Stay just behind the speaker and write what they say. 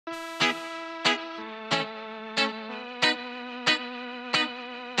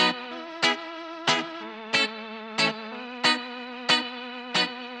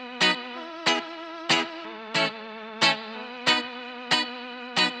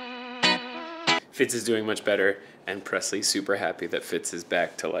Fitz is doing much better, and Presley's super happy that Fitz is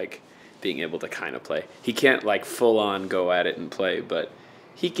back to like being able to kind of play. He can't like full on go at it and play, but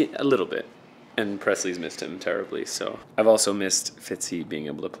he can a little bit. And Presley's missed him terribly, so I've also missed Fitzy being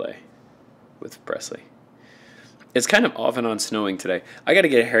able to play with Presley. It's kind of off and on snowing today. I got to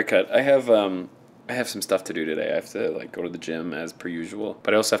get a haircut. I have some stuff to do today. I have to like go to the gym as per usual,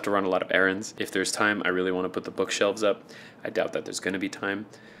 but I also have to run a lot of errands. If there's time, I really want to put the bookshelves up. I doubt that there's going to be time,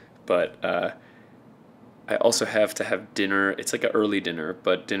 but I also have to have dinner. It's like an early dinner,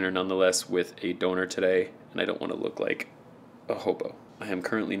 but dinner nonetheless with a donor today, and I don't want to look like a hobo. I am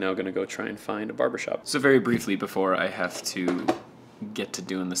currently now going to go try and find a barbershop. So very briefly before I have to get to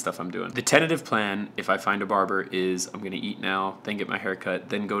doing the stuff I'm doing. The tentative plan, if I find a barber, is I'm going to eat now, then get my hair cut,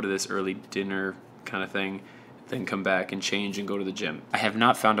 then go to this early dinner kind of thing, then come back and change and go to the gym. I have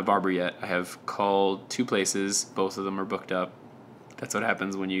not found a barber yet. I have called 2 places. Both of them are booked up. That's what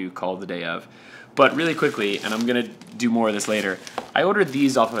happens when you call the day of. But really quickly, and I'm going to do more of this later, I ordered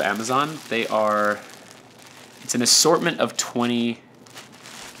these off of Amazon. It's an assortment of 20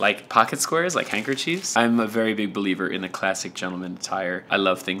 like pocket squares, like handkerchiefs. I'm a very big believer in the classic gentleman attire. I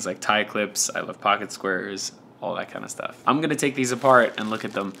love things like tie clips, I love pocket squares, all that kind of stuff. I'm gonna take these apart and look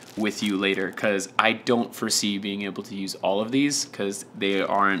at them with you later, because I don't foresee being able to use all of these because they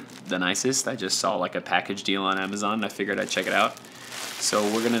aren't the nicest. I just saw like a package deal on Amazon and I figured I'd check it out. So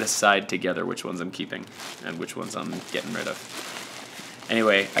we're gonna decide together which ones I'm keeping and which ones I'm getting rid of.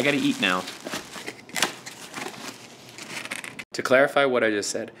 Anyway, I gotta eat now. To clarify what I just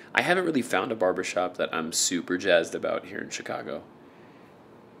said, I haven't really found a barbershop that I'm super jazzed about here in Chicago,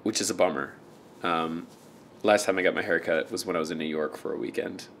 which is a bummer. Last time I got my haircut was when I was in New York for a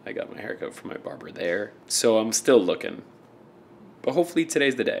weekend. I got my haircut from my barber there. So I'm still looking, but hopefully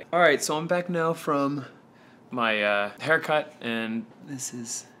today's the day. All right, so I'm back now from my haircut, and this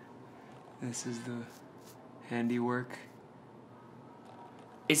is the handiwork.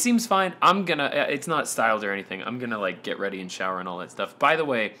 It seems fine. It's not styled or anything. I'm gonna like get ready and shower and all that stuff. By the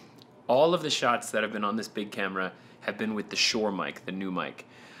way, all of the shots that have been on this big camera have been with the Shure mic, the new mic.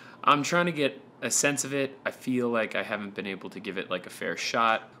 I'm trying to get a sense of it. I feel like I haven't been able to give it like a fair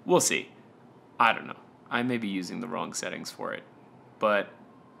shot. We'll see. I don't know. I may be using the wrong settings for it, but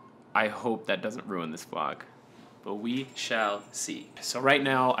I hope that doesn't ruin this vlog. But we shall see. So right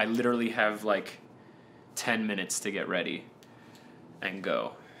now, I literally have like 10 minutes to get ready and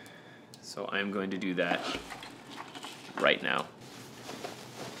go. So I'm going to do that right now.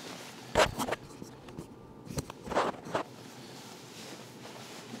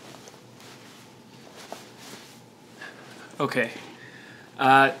 Okay,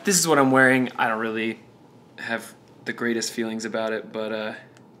 this is what I'm wearing. I don't really have the greatest feelings about it, but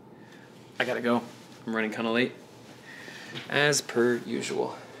I gotta go. I'm running kind of late, as per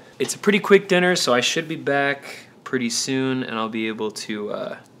usual. It's a pretty quick dinner, so I should be back pretty soon, and I'll be able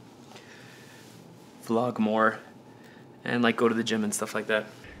to vlog more and like go to the gym and stuff like that.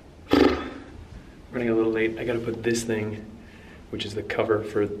 Running a little late. I gotta put this thing, which is the cover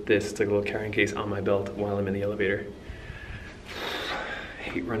for this, it's like a little carrying case, on my belt while I'm in the elevator.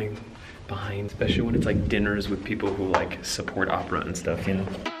 I hate running behind, especially when it's like dinners with people who like support opera and stuff, you know?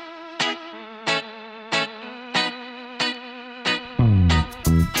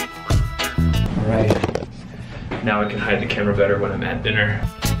 All right, now I can hide the camera better when I'm at dinner.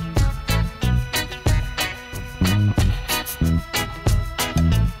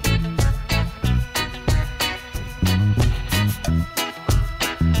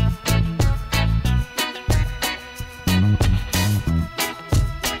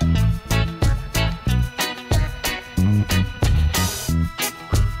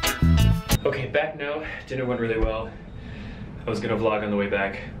 Okay, back now. Dinner went really well. I was gonna vlog on the way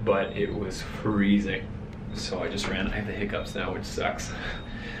back, but it was freezing. So I just ran. I have the hiccups now, which sucks.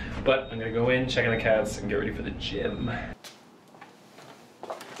 But I'm gonna go in, check on the cats, and get ready for the gym.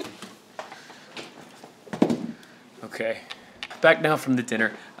 Okay, back now from the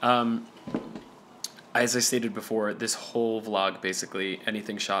dinner. As I stated before, this whole vlog, basically,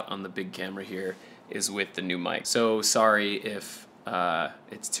 anything shot on the big camera here is with the new mic. So sorry if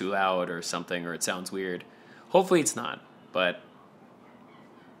it's too loud or something, or it sounds weird. Hopefully it's not, but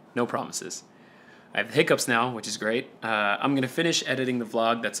no promises. I have the hiccups now, which is great. I'm gonna finish editing the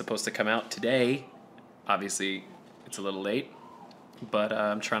vlog that's supposed to come out today. Obviously, it's a little late, but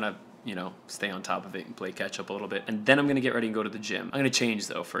I'm trying to, you know, stay on top of it and play catch up a little bit. And then I'm gonna get ready and go to the gym. I'm gonna change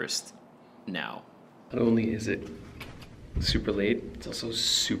though first, now. Not only is it super late, it's also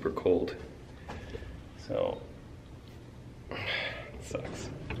super cold. So, it sucks.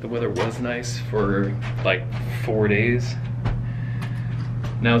 The weather was nice for like 4 days.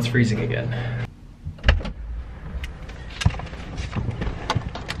 Now it's freezing again.